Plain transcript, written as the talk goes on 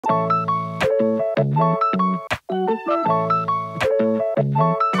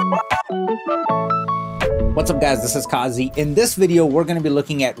What's up guys, this is Qazi. In this video, we're going to be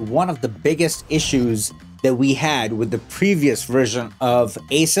looking at one of the biggest issues that we had with the previous version of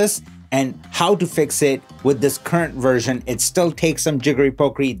ACES and how to fix it with this current version. It still takes some jiggery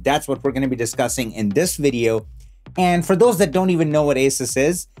pokery. That's what we're going to be discussing in this video. And for those that don't even know what ACES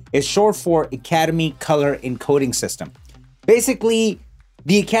is, it's short for Academy Color Encoding System. Basically,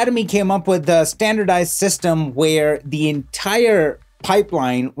 the Academy came up with a standardized system where the entire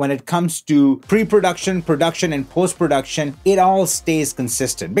pipeline, when it comes to pre-production, production, and post-production, it all stays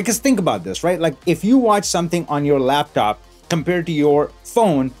consistent. Because think about this, right? Like if you watch something on your laptop compared to your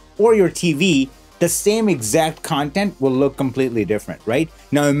phone or your TV, the same exact content will look completely different, right?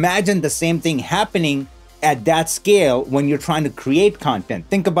 Now imagine the same thing happening at that scale when you're trying to create content.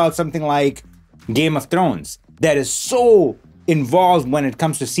 Think about something like Game of Thrones that is so involved when it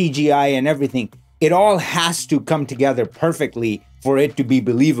comes to CGI and everything. It all has to come together perfectly for it to be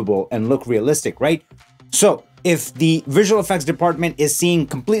believable and look realistic, right? So if the visual effects department is seeing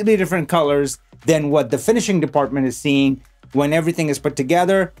completely different colors than what the finishing department is seeing, when everything is put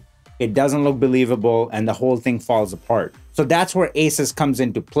together, it doesn't look believable and the whole thing falls apart. So that's where ACES comes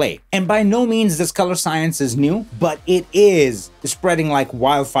into play. And by no means this color science is new, but it is spreading like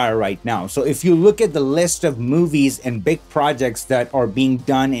wildfire right now. So if you look at the list of movies and big projects that are being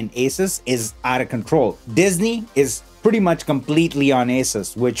done in ACES, is out of control. Disney is pretty much completely on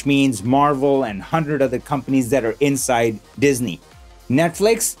ACES, which means Marvel and 100 other companies that are inside Disney.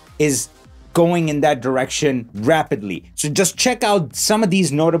 Netflix is going in that direction rapidly. So just check out some of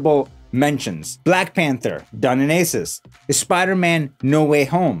these notable mentions. Black Panther, done in ACES. Spider-Man No Way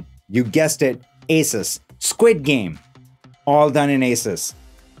Home, you guessed it, ACES. Squid Game, all done in ACES.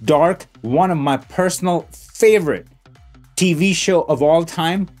 Dark, one of my personal favorite TV show of all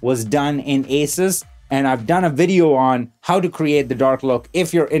time, was done in ACES. And I've done a video on how to create the dark look.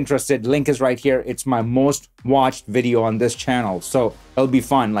 If you're interested, link is right here. It's my most watched video on this channel. So it'll be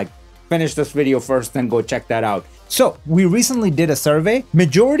fun. Like, finish this video first, then go check that out. So we recently did a survey.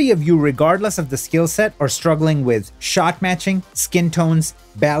 Majority of you, regardless of the skill set, are struggling with shot matching, skin tones,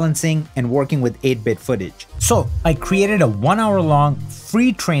 balancing, and working with 8-bit footage. So I created a 1-hour-long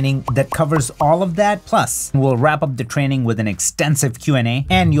free training that covers all of that. Plus, we'll wrap up the training with an extensive Q&A,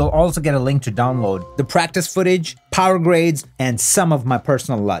 and you'll also get a link to download the practice footage, power grades, and some of my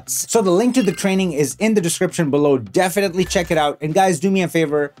personal LUTs. So the link to the training is in the description below. Definitely check it out. And guys, do me a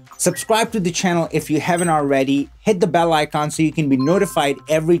favor, subscribe to the channel if you haven't already. Hit the bell icon so you can be notified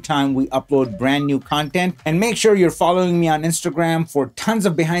every time we upload brand new content. And make sure you're following me on Instagram for tons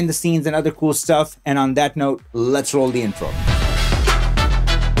of behind the scenes and other cool stuff. And on that note, let's roll the intro.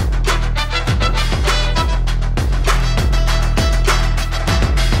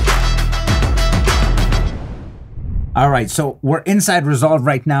 All right, so we're inside Resolve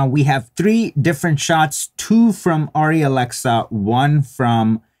right now. We have 3 different shots, 2 from Arri Alexa, 1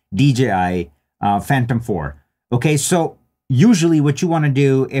 from DJI Phantom 4. Okay, so usually what you want to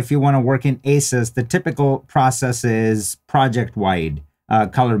do if you want to work in ACES, the typical process is project-wide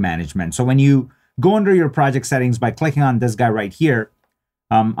color management. So when you go under your project settings by clicking on this guy right here,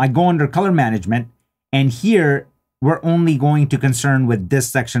 I go under color management, and here we're only going to concern with this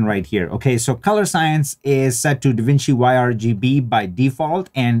section right here. Okay, so color science is set to DaVinci YRGB by default,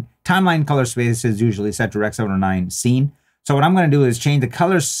 and timeline color space is usually set to Rec. 709 scene. So what I'm going to do is change the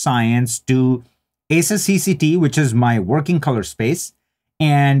color science to ACES CCT, which is my working color space.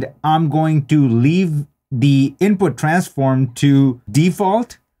 And I'm going to leave the input transform to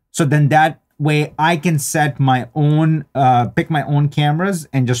default. So then that way I can set my own, pick my own cameras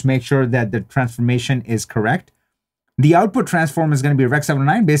and just make sure that the transformation is correct. The output transform is going to be Rec.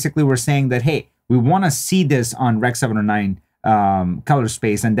 709. Basically, we're saying that, hey, we want to see this on Rec. 709 color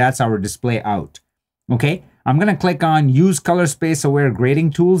space, and that's our display out. Okay, I'm going to click on Use Color Space Aware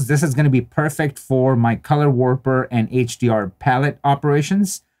Grading Tools. This is going to be perfect for my color warper and HDR palette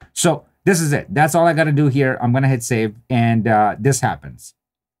operations. So this is it. That's all I got to do here. I'm going to hit save, and this happens.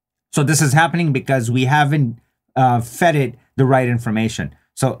 So this is happening because we haven't fed it the right information.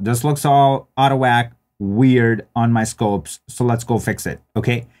 So this looks all out of whack, weird on my scopes. So let's go fix it.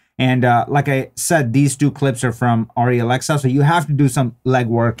 Okay. And like I said, these 2 clips are from Arri Alexa. So you have to do some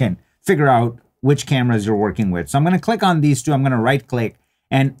legwork and figure out which cameras you're working with. So I'm going to click on these 2. I'm going to right click,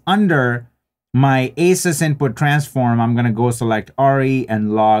 and under my ACES input transform, I'm going to go select Arri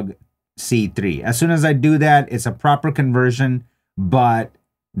and log C3. As soon as I do that, it's a proper conversion, but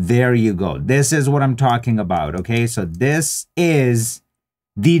there you go. This is what I'm talking about. Okay. So this is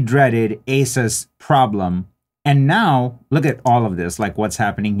the dreaded ACES problem. And now look at all of this, like what's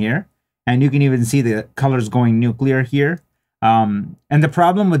happening here. And you can even see the colors going nuclear here. And the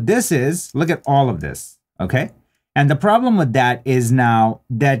problem with this is, look at all of this, okay? And the problem with that is now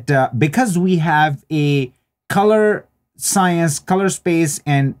that because we have a color science, color space,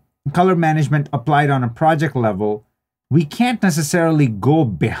 and color management applied on a project level, we can't necessarily go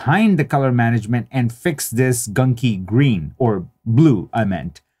behind the color management and fix this gunky green or blue, I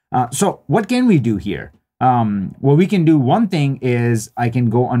meant. So what can we do here? What we can do, one thing is I can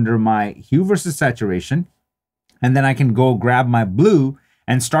go under my hue versus saturation, and then I can go grab my blue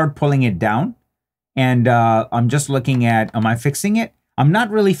and start pulling it down. And I'm just looking at, am I fixing it? I'm not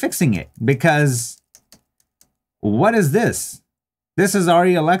really fixing it, because what is this? This is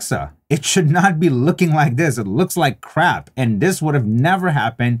RE Alexa. It should not be looking like this. It looks like crap. And this would have never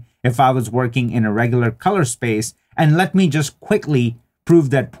happened if I was working in a regular color space. And let me just quickly prove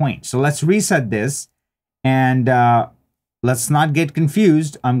that point. So let's reset this, and let's not get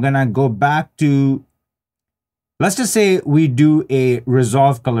confused. I'm gonna go back to, let's just say we do a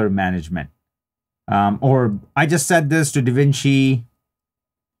resolve color management. Or I just set this to DaVinci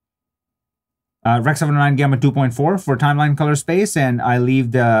Rec 709 Gamma 2.4 for timeline color space, and I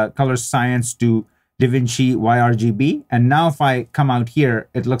leave the color science to DaVinci YRGB. And now if I come out here,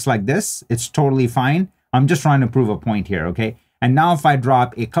 it looks like this. It's totally fine. I'm just trying to prove a point here, okay? And now if I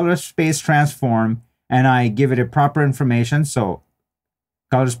drop a color space transform and I give it a proper information, so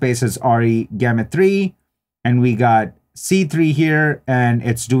color space is RE Gamma 3, and we got C3 here, and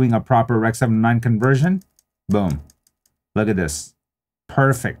it's doing a proper Rec 709 conversion. Boom. Look at this.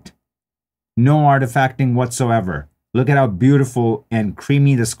 Perfect. No artifacting whatsoever. Look at how beautiful and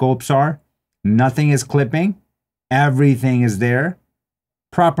creamy the scopes are. Nothing is clipping. Everything is there.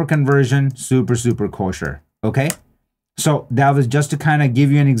 Proper conversion. Super, super kosher. Okay? So that was just to kind of give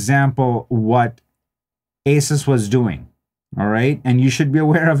you an example what ACES was doing. All right? And you should be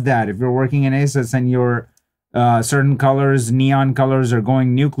aware of that. If you're working in ACES and your certain colors, neon colors are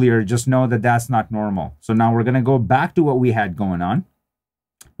going nuclear, just know that that's not normal. So now we're going to go back to what we had going on.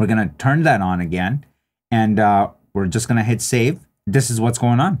 We're going to turn that on again, and we're just going to hit save. This is what's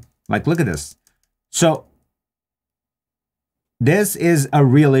going on. Like, look at this. So this is a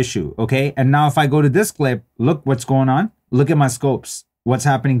real issue, okay? And now if I go to this clip, look what's going on. Look at my scopes. What's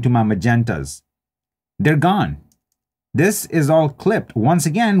happening to my magentas? They're gone. This is all clipped. Once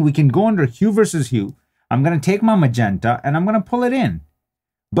again, we can go under hue versus hue. I'm going to take my magenta and I'm going to pull it in.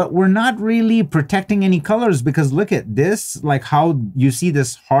 But we're not really protecting any colors, because look at this, like how you see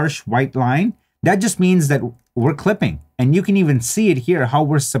this harsh white line. That just means that we're clipping. And you can even see it here, how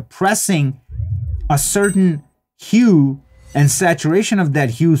we're suppressing a certain hue and saturation of that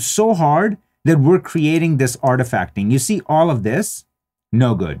hue so hard that we're creating this artifacting. You see all of this?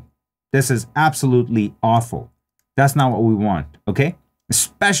 No good. This is absolutely awful. That's not what we want, okay?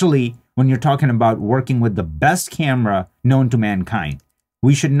 Especially when you're talking about working with the best camera known to mankind.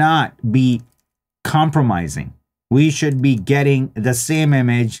 We should not be compromising. We should be getting the same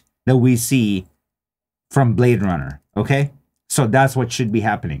image that we see from Blade Runner, okay? So that's what should be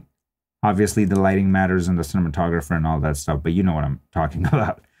happening. Obviously, the lighting matters and the cinematographer and all that stuff, but you know what I'm talking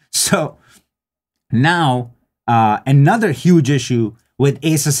about. So now, another huge issue with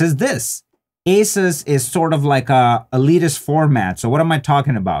ACES is this. ACES is sort of like a elitist format. So what am I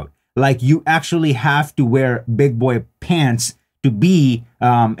talking about? Like, you actually have to wear big boy pants to be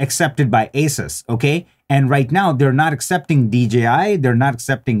accepted by ACES, okay? And right now, they're not accepting DJI, they're not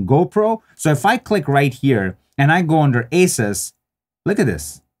accepting GoPro. So if I click right here and I go under ACES, look at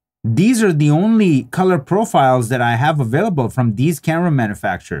this. These are the only color profiles that I have available from these camera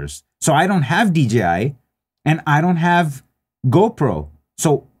manufacturers. So I don't have DJI and I don't have GoPro.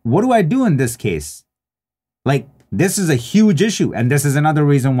 So what do I do in this case? Like, this is a huge issue. And this is another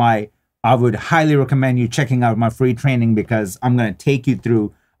reason why I would highly recommend you checking out my free training, because I'm going to take you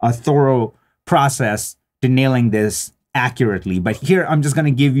through a thorough process to nailing this accurately. But here, I'm just going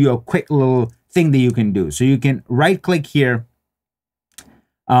to give you a quick little thing that you can do. So you can right click here,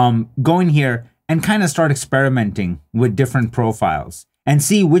 go in here and kind of start experimenting with different profiles and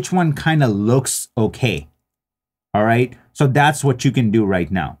see which one kind of looks okay. All right. So that's what you can do right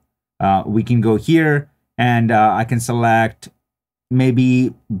now. We can go here and I can select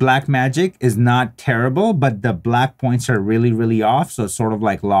maybe black magic is not terrible, but the black points are really, really off. So it's sort of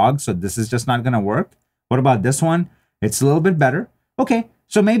like log. So this is just not going to work. What about this one? It's a little bit better. Okay.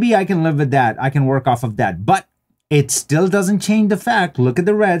 So maybe I can live with that. I can work off of that, but it still doesn't change the fact. Look at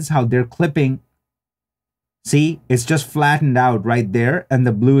the reds, how they're clipping. See, it's just flattened out right there. And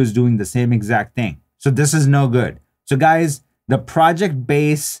the blue is doing the same exact thing. So this is no good. So guys, the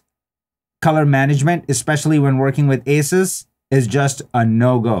project-based color management, especially when working with ACES, is just a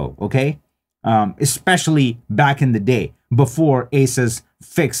no-go, okay? Especially back in the day before ACES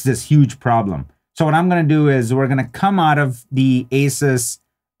fixed this huge problem. So what I'm going to do is we're going to come out of the ACES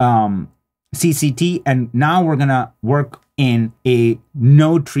CCT, and now we're going to work in a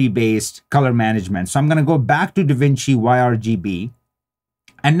node tree based color management. So I'm going to go back to DaVinci YRGB,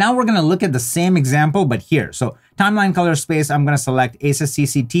 and now we're going to look at the same example, but here. So timeline color space, I'm going to select ACES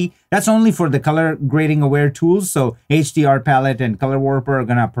CCT. That's only for the color grading aware tools. So HDR palette and color warper are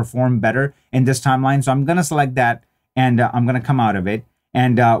going to perform better in this timeline. So I'm going to select that, and I'm going to come out of it.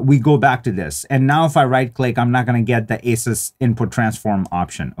 And we go back to this. And now if I right click, I'm not going to get the ACES input transform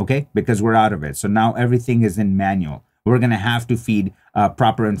option, okay? Because we're out of it. So now everything is in manual. We're going to have to feed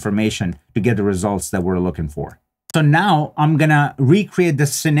proper information to get the results that we're looking for. So now I'm going to recreate the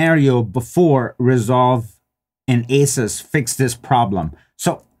scenario before Resolve and ACES fix this problem.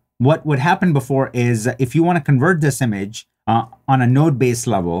 So what would happen before is if you want to convert this image on a node-based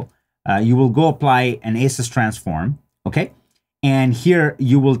level, you will go apply an ACES transform, okay? And here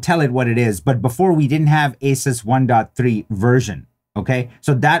you will tell it what it is. But before, we didn't have ACES 1.3 version, okay?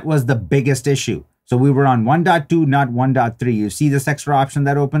 So that was the biggest issue. So we were on 1.2, not 1.3. You see this extra option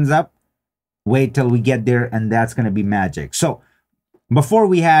that opens up? Wait till we get there, and that's going to be magic. So before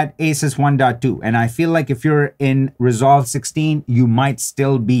we had ACES 1.2, and I feel like if you're in Resolve 16, you might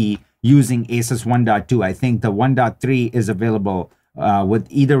still be using ACES 1.2. I think the 1.3 is available with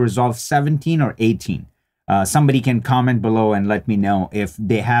either Resolve 17 or 18. Somebody can comment below and let me know if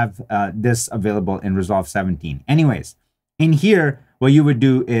they have this available in Resolve 17. Anyways, in here, what you would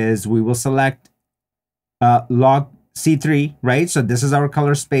do is we will select log C3, right? So this is our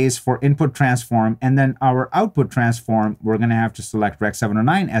color space for input transform, and then our output transform, we're going to have to select Rec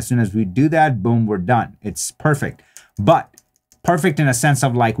 709. As soon as we do that, boom, we're done. It's perfect. But perfect in a sense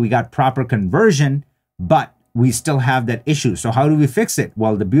of like we got proper conversion, but we still have that issue. So how do we fix it?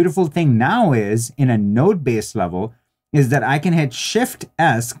 Well, the beautiful thing now is in a node-based level is that I can hit Shift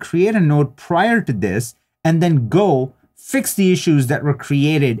S, create a node prior to this, and then go fix the issues that were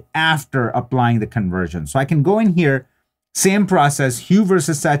created after applying the conversion. So I can go in here, same process, hue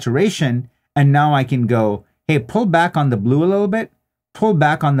versus saturation, and now I can go, hey, pull back on the blue a little bit, pull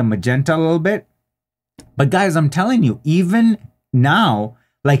back on the magenta a little bit. But guys, I'm telling you, even now,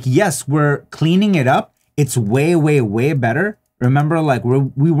 like, yes, we're cleaning it up. It's way, way, way better. Remember, like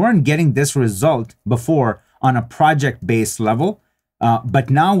we weren't getting this result before on a project-based level, but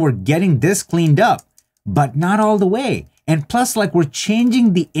now we're getting this cleaned up, but not all the way. And plus, like, we're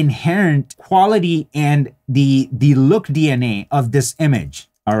changing the inherent quality and the look DNA of this image,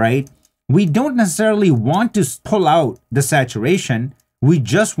 all right? We don't necessarily want to pull out the saturation. We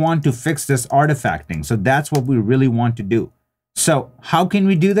just want to fix this artifacting. So that's what we really want to do. So how can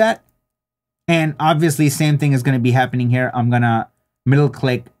we do that? And obviously, same thing is going to be happening here. I'm going to middle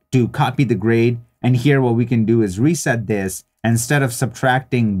click to copy the grade. And here what we can do is reset this. Instead of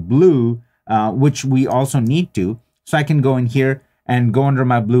subtracting blue, which we also need to. So I can go in here and go under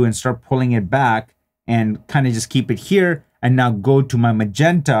my blue and start pulling it back and kind of just keep it here. And now go to my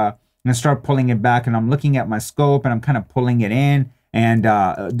magenta and start pulling it back. And I'm looking at my scope and I'm kind of pulling it in. And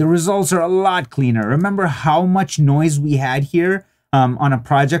the results are a lot cleaner. Remember how much noise we had here on a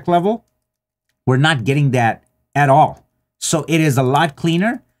project level? We're not getting that at all. So it is a lot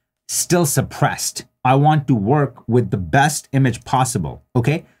cleaner, still suppressed. I want to work with the best image possible,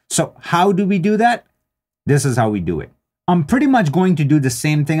 okay? So how do we do that? This is how we do it. I'm pretty much going to do the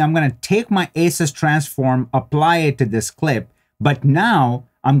same thing. I'm going to take my ACES transform, apply it to this clip, but now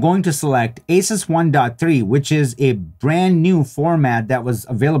I'm going to select ACES 1.3, which is a brand new format that was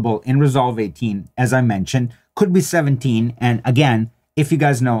available in Resolve 18, as I mentioned, could be 17, and again, if you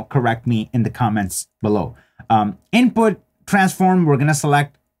guys know, correct me in the comments below. Input transform, we're going to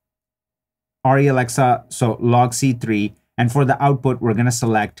select RE Alexa, so log C3. And for the output, we're going to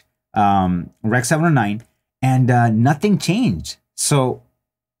select Rec 709. And nothing changed. So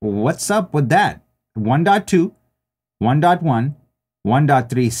what's up with that? 1.2, 1.1,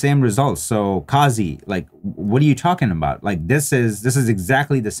 1.3, same results. So Qazi, like, what are you talking about? Like, this is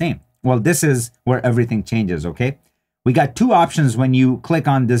exactly the same. Well, this is where everything changes, okay? We got two options when you click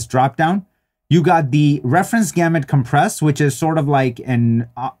on this drop down. You got the reference gamut compress, which is sort of like an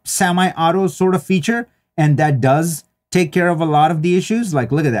semi-auto sort of feature. And that does take care of a lot of the issues.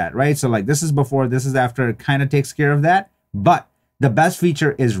 Like, look at that, right? So like this is before, this is after, it kind of takes care of that. But the best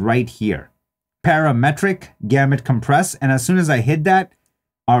feature is right here. Parametric gamut compress. And as soon as I hit that,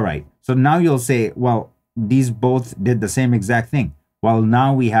 all right. So now you'll say, well, these both did the same exact thing. Well,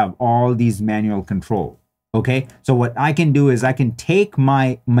 now we have all these manual control. Okay, so what I can do is I can take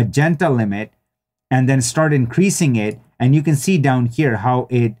my magenta limit and then start increasing it And you can see down here how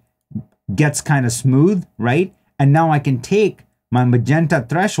it gets kind of smooth, right? And now I can take my magenta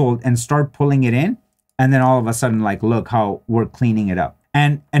threshold and start pulling it in. And then all of a sudden, like, look how we're cleaning it up.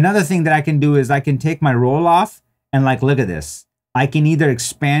 And another thing that I can do is I can take my roll off and like, look at this. I can either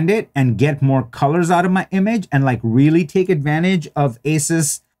expand it and get more colors out of my image and like really take advantage of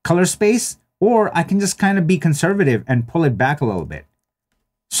ACES color space, or I can just kind of be conservative and pull it back a little bit.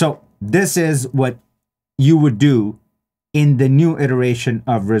 So this is what you would do in the new iteration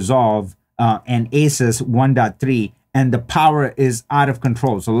of Resolve and ACES 1.3, and the power is out of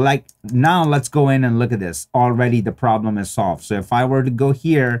control. So like now let's go in and look at this. Already the problem is solved. So if I were to go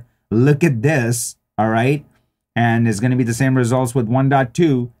here, look at this, all right? And it's going to be the same results with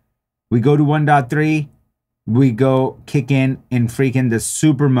 1.2. We go to 1.3, we go kick in freaking the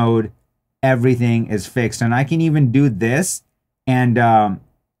super mode. Everything is fixed. And I can even do this and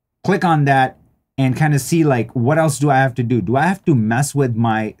click on that and kind of see like, what else do I have to do? Do I have to mess with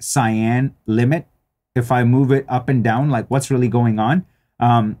my cyan limit if I move it up and down? Like, what's really going on?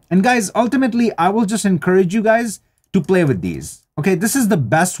 And guys, ultimately, I will just encourage you guys to play with these. Okay, this is the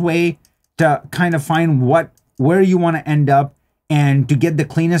best way to kind of find where you want to end up and to get the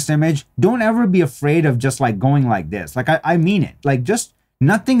cleanest image. Don't ever be afraid of just like going like this. Like, I mean it. Like, just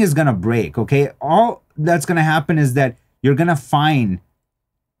nothing is going to break, okay? All that's going to happen is that you're going to find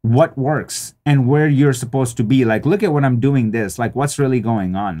what works and where you're supposed to be. Like, look at what I'm doing this. Like, what's really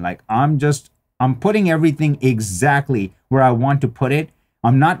going on? Like, I'm putting everything exactly where I want to put it.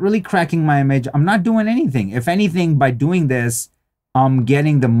 I'm not really cracking my image. I'm not doing anything. If anything, by doing this, I'm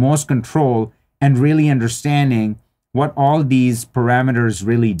getting the most control and really understanding what all these parameters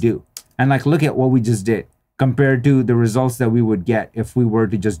really do. And like, look at what we just did compared to the results that we would get if we were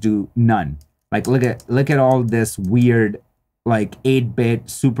to just do none. Like, look at all this weird, like 8-bit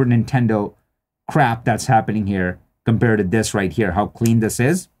Super Nintendo crap that's happening here compared to this right here, how clean this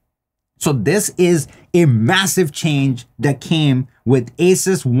is. So this is a massive change that came with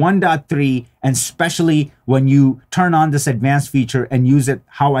ACES 1.3, and especially when you turn on this advanced feature and use it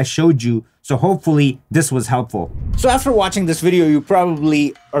how I showed you. So hopefully this was helpful. So after watching this video, you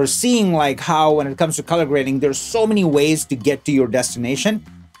probably are seeing like how when it comes to color grading, there's so many ways to get to your destination,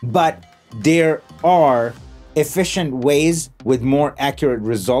 but there are efficient ways with more accurate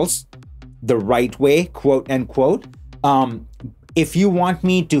results, the right way, quote unquote. If you want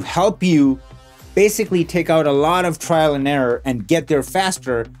me to help you basically take out a lot of trial and error and get there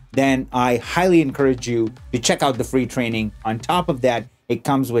faster, then I highly encourage you to check out the free training. On top of that, it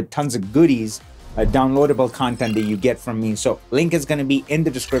comes with tons of goodies, downloadable content that you get from me. So link is going to be in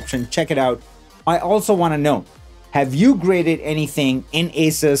the description. Check it out. I also want to know, have you graded anything in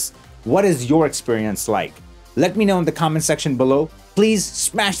ACES? What is your experience like? Let me know in the comment section below. Please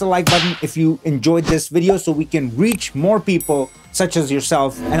smash the like button if you enjoyed this video so we can reach more people such as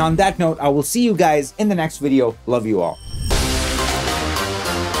yourself. And on that note, I will see you guys in the next video. Love you all.